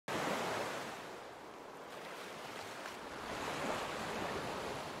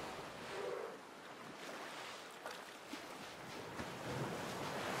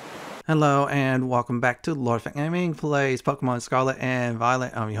Hello and welcome back to Lord Fenton Gaming plays Pokemon Scarlet and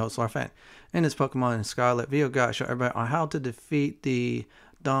Violet. I'm your host Lord Fenton. In this Pokemon Scarlet video guide, I show everybody on how to defeat the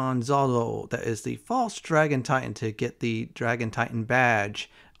Dondozo, that is the false Dragon Titan, to get the Dragon Titan badge,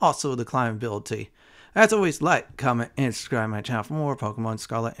 also the climb ability. As always, like, comment, and subscribe to my channel for more Pokemon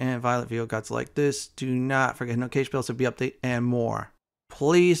Scarlet and Violet video guides like this. Do not forget notification bells to be updated and more.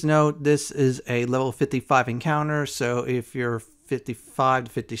 Please note this is a level 55 encounter, so if you're 55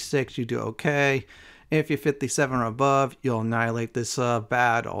 to 56, you do okay. If you're 57 or above, you'll annihilate this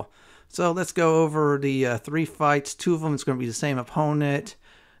battle. So let's go over the 3 fights. 2 of them is going to be the same opponent,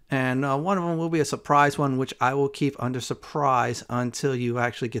 and one of them will be a surprise one, which I will keep under surprise until you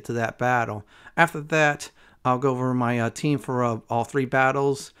actually get to that battle. After that, I'll go over my team for all 3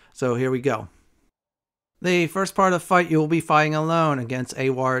 battles. So here we go. The first part of the fight, you will be fighting alone against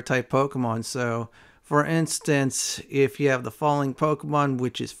a water-type Pokemon. So, for instance, if you have the falling Pokemon,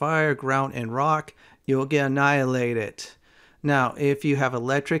 which is fire, ground, and rock, you'll get annihilated. Now, if you have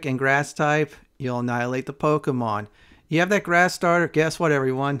electric and grass type, you'll annihilate the Pokemon. You have that grass starter, guess what,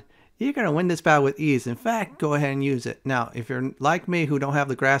 everyone? You're going to win this battle with ease. In fact, go ahead and use it. Now, if you're like me who don't have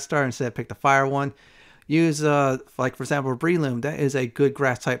the grass starter, instead pick the fire one, use, like for example, Breloom. That is a good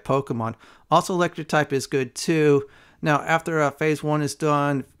grass type Pokemon. Also, electric type is good too. Now, after phase 1 is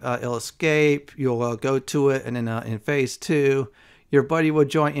done, it'll escape. You'll go to it, and then in phase 2, your buddy will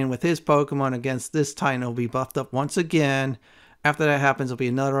join in with his Pokemon against this Titan. It'll be buffed up once again. After that happens, it'll be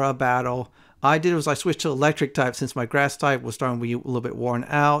another battle. I did was I switched to electric type since my grass type was starting to be a little bit worn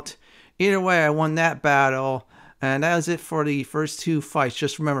out. Either way, I won that battle. And that is it for the first 2 fights.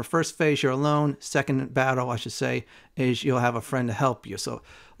 Just remember, first phase, you're alone. Second battle, I should say, is you'll have a friend to help you. So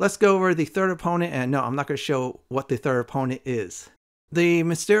let's go over the third opponent. And no, I'm not going to show what the third opponent is. The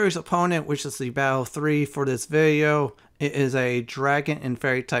mysterious opponent, which is the battle 3 for this video, it is a dragon and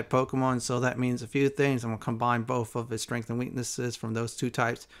fairy type Pokemon. So that means a few things. I'm going to combine both of its strengths and weaknesses from those 2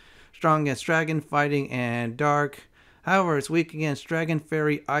 types. Strong against dragon, fighting, and dark. However, it's weak against dragon,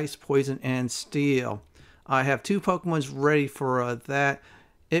 fairy, ice, poison, and steel. I have 2 Pokemons ready for that.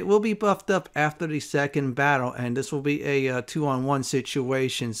 It will be buffed up after the second battle, and this will be a 2-on-1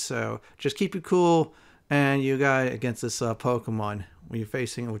 situation. So just keep it cool, and you got it against this Pokemon when you're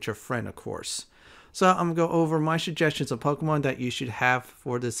facing it with your friend, of course. So I'm going to go over my suggestions of Pokemon that you should have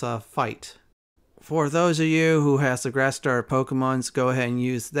for this fight. For those of you who has the grass starter Pokemons, go ahead and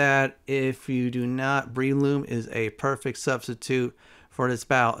use that. If you do not, Breloom is a perfect substitute for this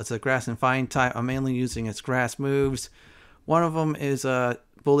battle. It's a grass and fighting type. I'm mainly using its grass moves. One of them is a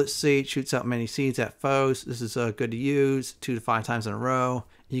bullet seed, shoots out many seeds at foes. This is good to use 2 to 5 times in a row.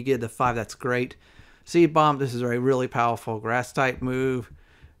 You get the 5, that's great. Seed bomb, this is a really powerful grass type move.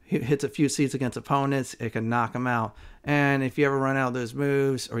 It hits a few seeds against opponents, it can knock them out. And if you ever run out of those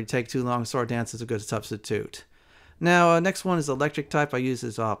moves or you take too long, Sword Dance is a good substitute. Now, next one is electric type. I use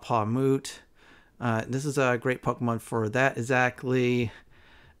this Pawmoot. This is a great Pokemon for that exactly,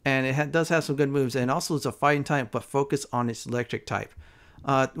 and it does have some good moves, and also it's a fighting type but focus on its electric type.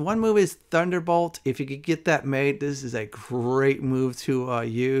 One move is Thunderbolt. If you could get that made, this is a great move to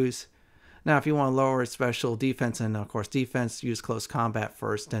use. Now if you want to lower its special defense, and of course defense, use close combat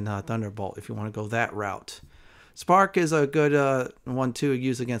first, then Thunderbolt if you want to go that route. Spark is a good one to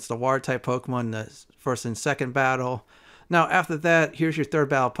use against the water type Pokemon in the first and second battle. Now, after that, here's your third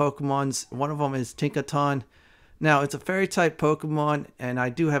battle Pokemons. One of them is Tinkaton. Now, it's a fairy type Pokemon, and I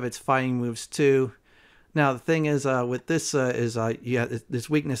do have its fighting moves too. Now, the thing is, with this, this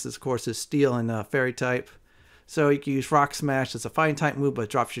weakness, of course, is steel and fairy type. So you can use Rock Smash. It's a fighting type move, but it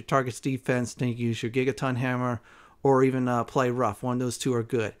drops your target's defense. Then you can use your Gigaton Hammer, or even Play Rough. One of those 2 are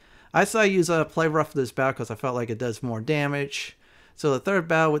good. I say I use Play Rough for this battle because I felt like it does more damage. So the third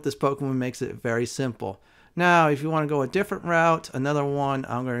battle with this Pokemon makes it very simple. Now, if you want to go a different route, another one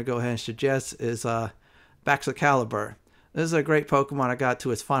I'm going to go ahead and suggest is Baxicalibur. This is a great Pokemon. I got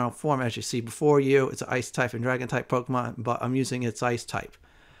to its final form, as you see before you. It's an Ice type and Dragon type Pokemon, but I'm using its Ice type.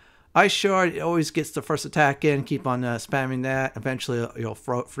 Ice Shard, it always gets the first attack in. Keep on spamming that. Eventually, you'll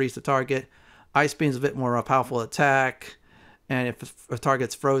freeze the target. Ice Beam is a bit more powerful attack. And if a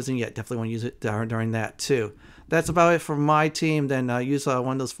target's frozen, you definitely want to use it during that too. That's about it for my team. Then use one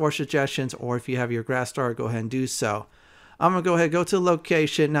of those 4 suggestions, or if you have your grass star, go ahead and do so. I'm going to go ahead and go to the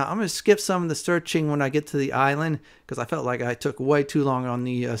location. Now, I'm going to skip some of the searching when I get to the island, because I felt like I took way too long on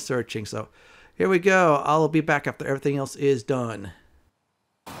the searching. So here we go. I'll be back after everything else is done.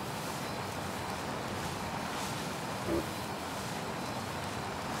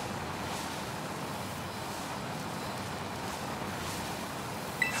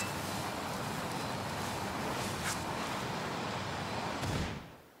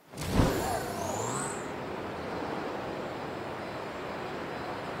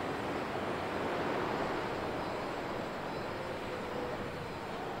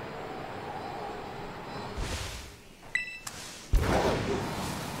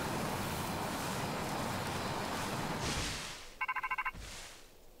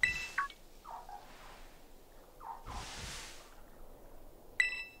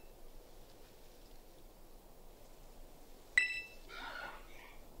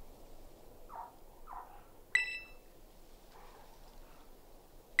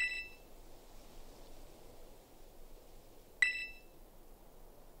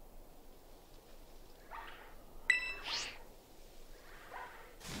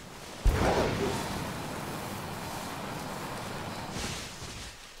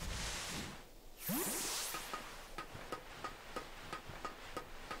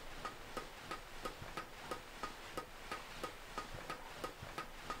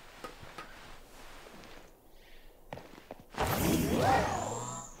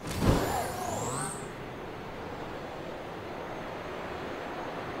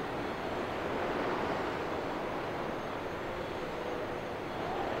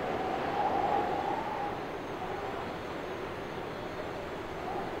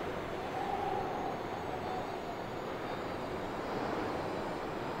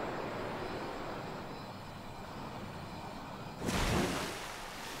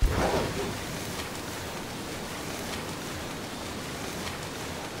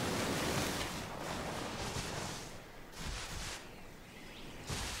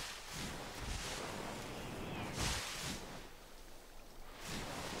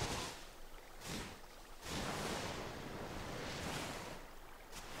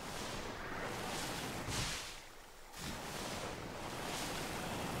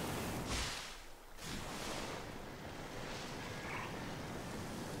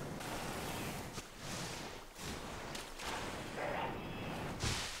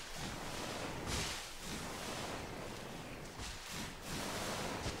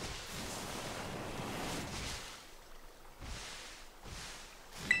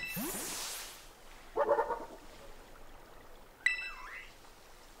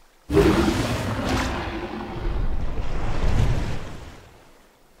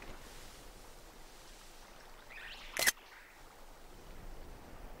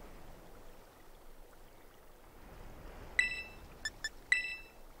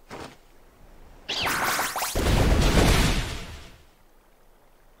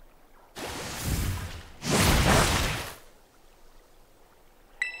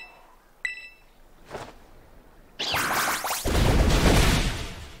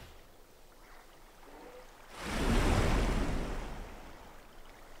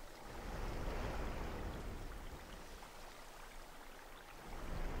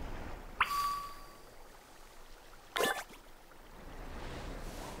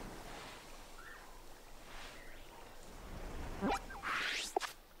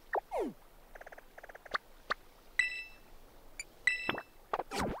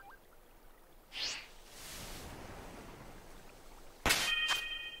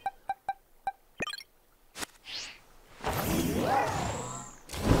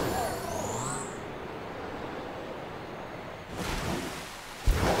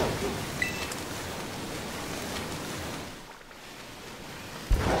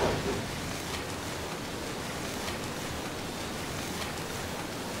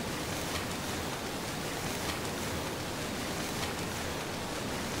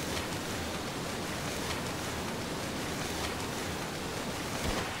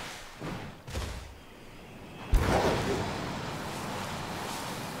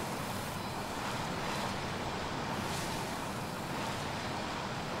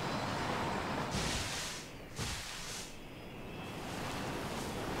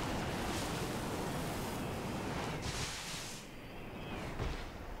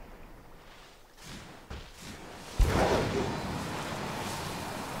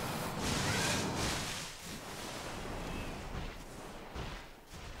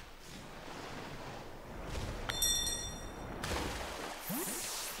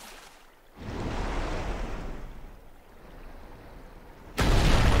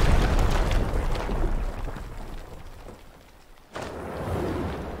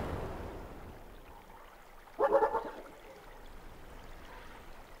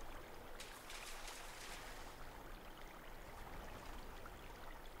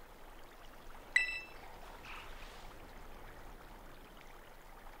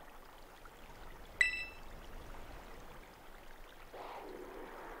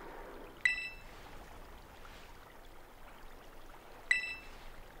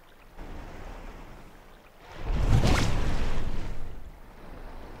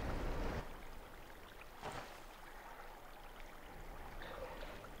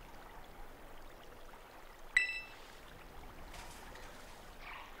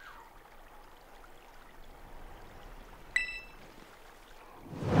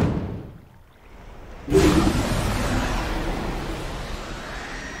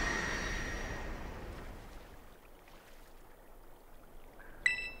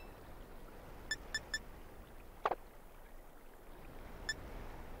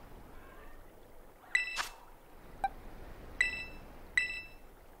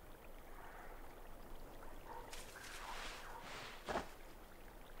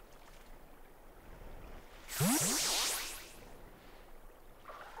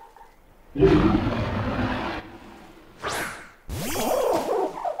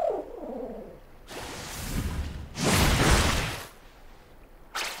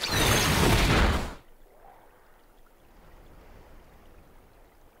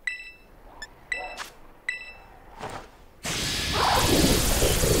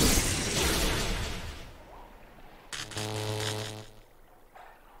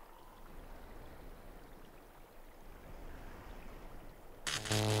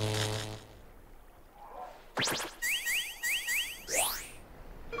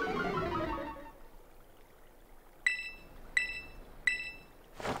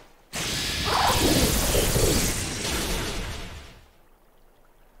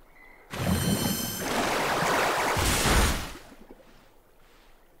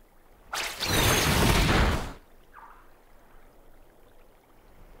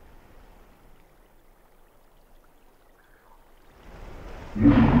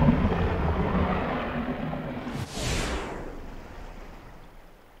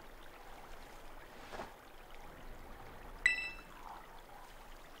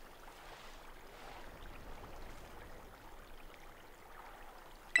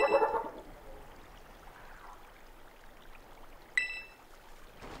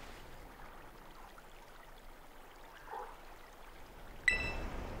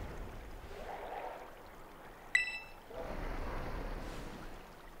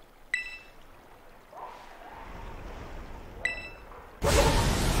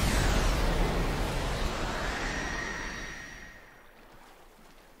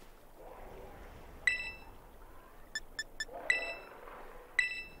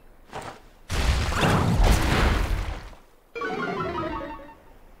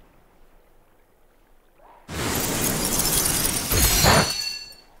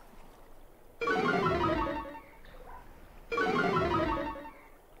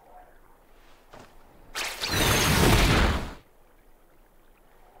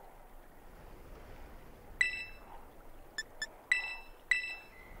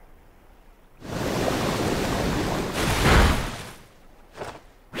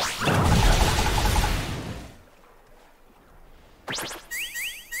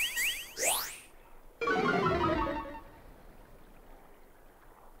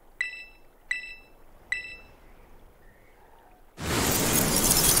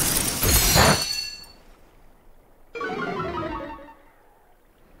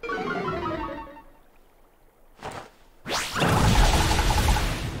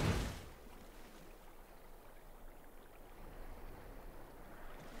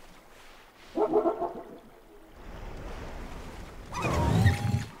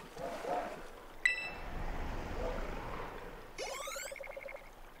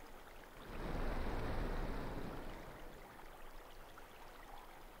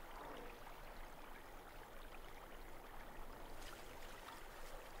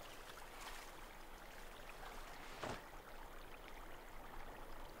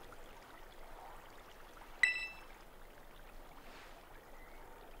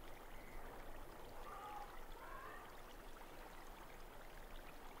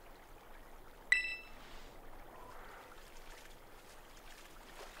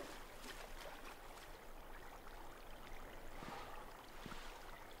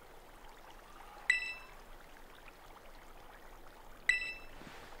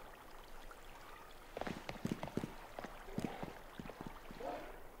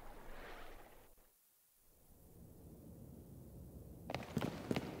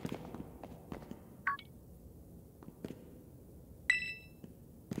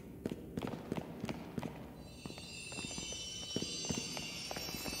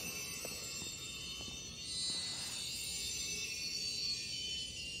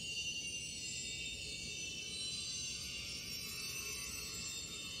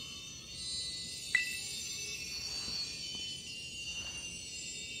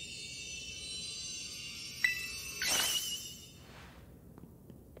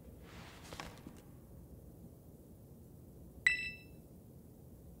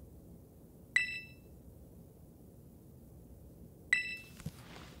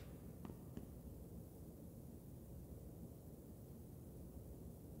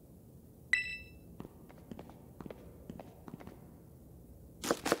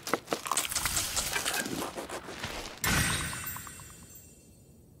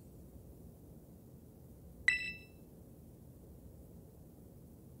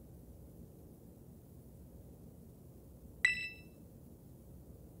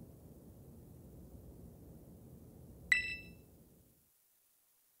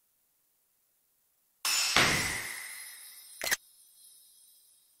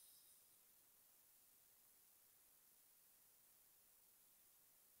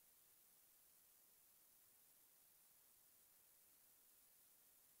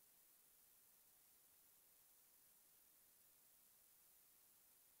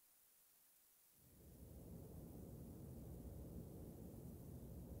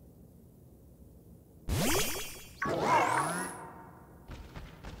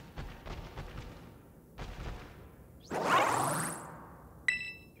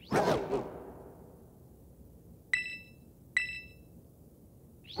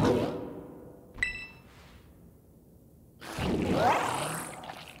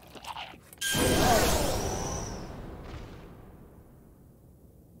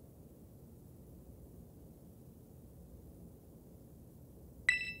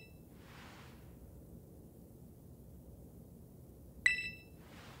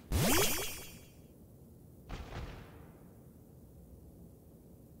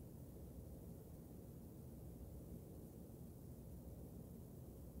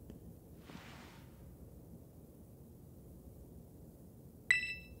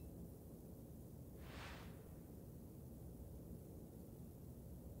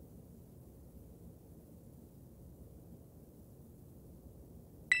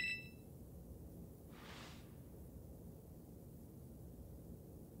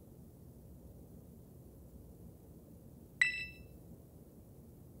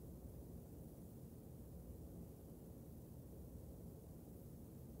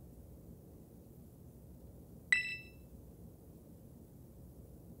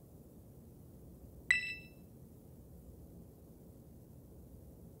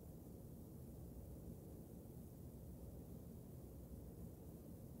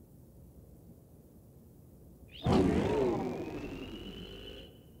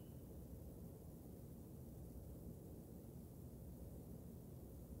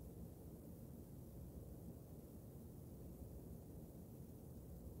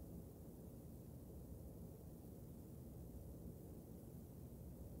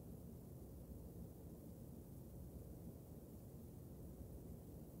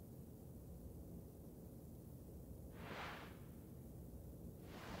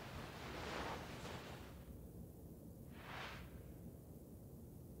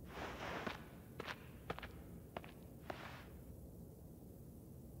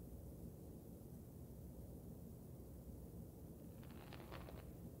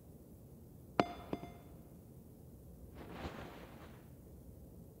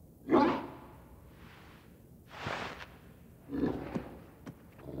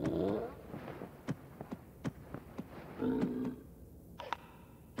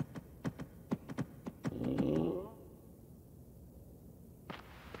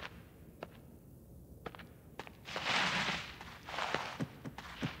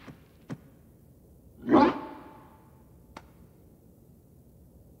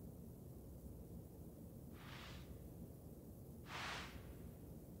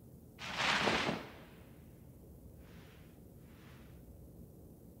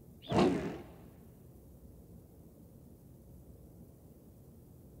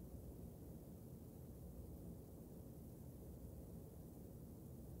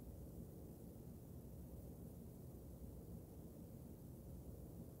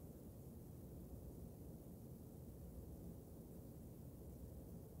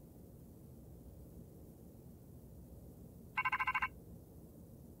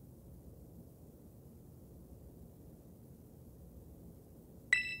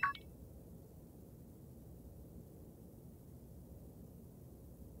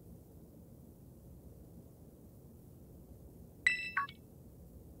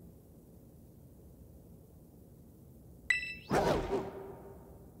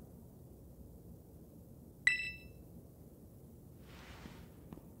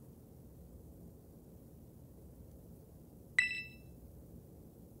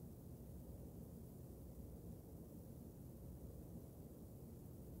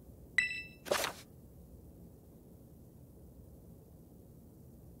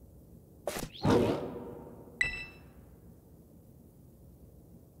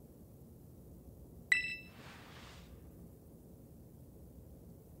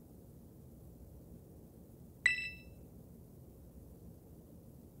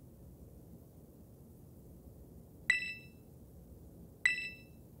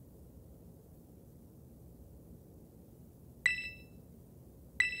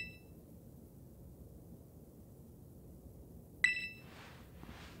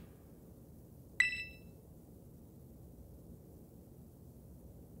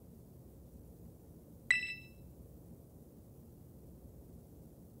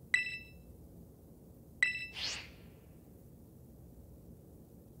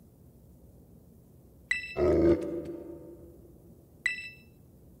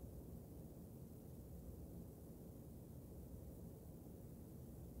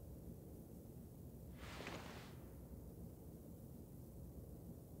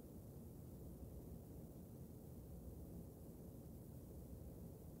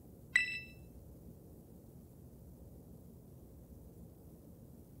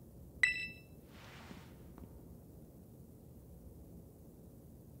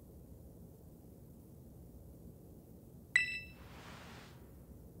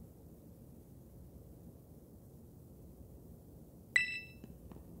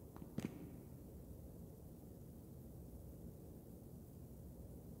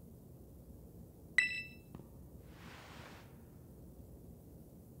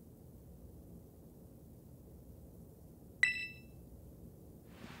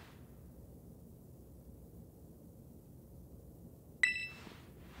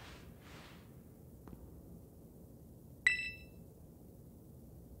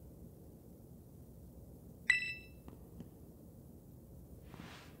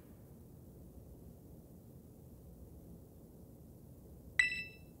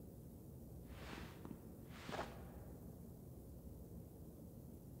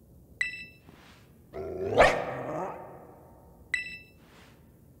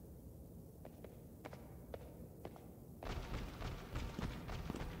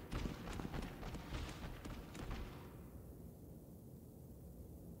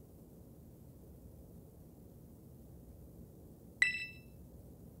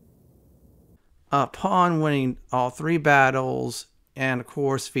 Upon winning all 3 battles and of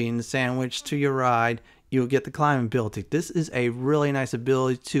course feeding the sandwich to your ride, you'll get the climbing ability. This is a really nice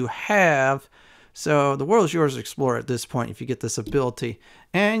ability to have. So the world is yours to explore at this point if you get this ability.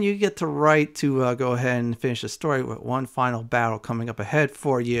 And you get the right to go ahead and finish the story with one final battle coming up ahead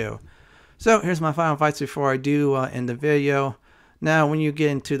for you. So here's my final advice before I do end the video. Now when you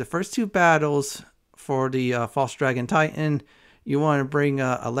get into the first 2 battles for the False Dragon Titan, you want to bring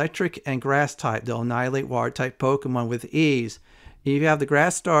electric and grass type. They'll annihilate water type Pokemon with ease. If you have the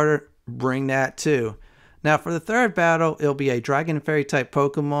grass starter, bring that too. Now for the 3rd battle, it'll be a dragon and fairy type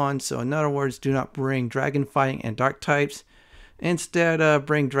Pokemon. So in other words, do not bring dragon fighting and dark types. Instead,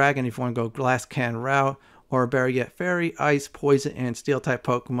 bring dragon if you want to go glass can route, or better yet, fairy, ice, poison, and steel type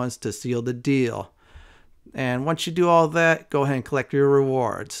Pokemons to seal the deal. And once you do all that, go ahead and collect your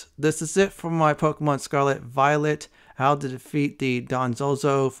rewards. This is it for my Pokemon Scarlet Violet, how to defeat the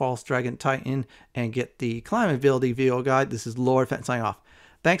Dondozo False Dragon Titan and get the climb ability video guide. This is Lord Fenton signing off.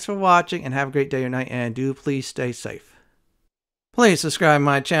 Thanks for watching and have a great day or night, and do please stay safe. Please subscribe to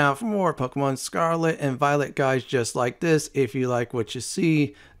my channel for more Pokemon Scarlet and Violet guides just like this. If you like what you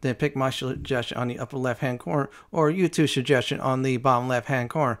see, then pick my suggestion on the upper left hand corner or YouTube's suggestion on the bottom left hand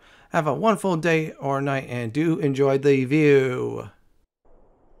corner. Have a wonderful day or night and do enjoy the view.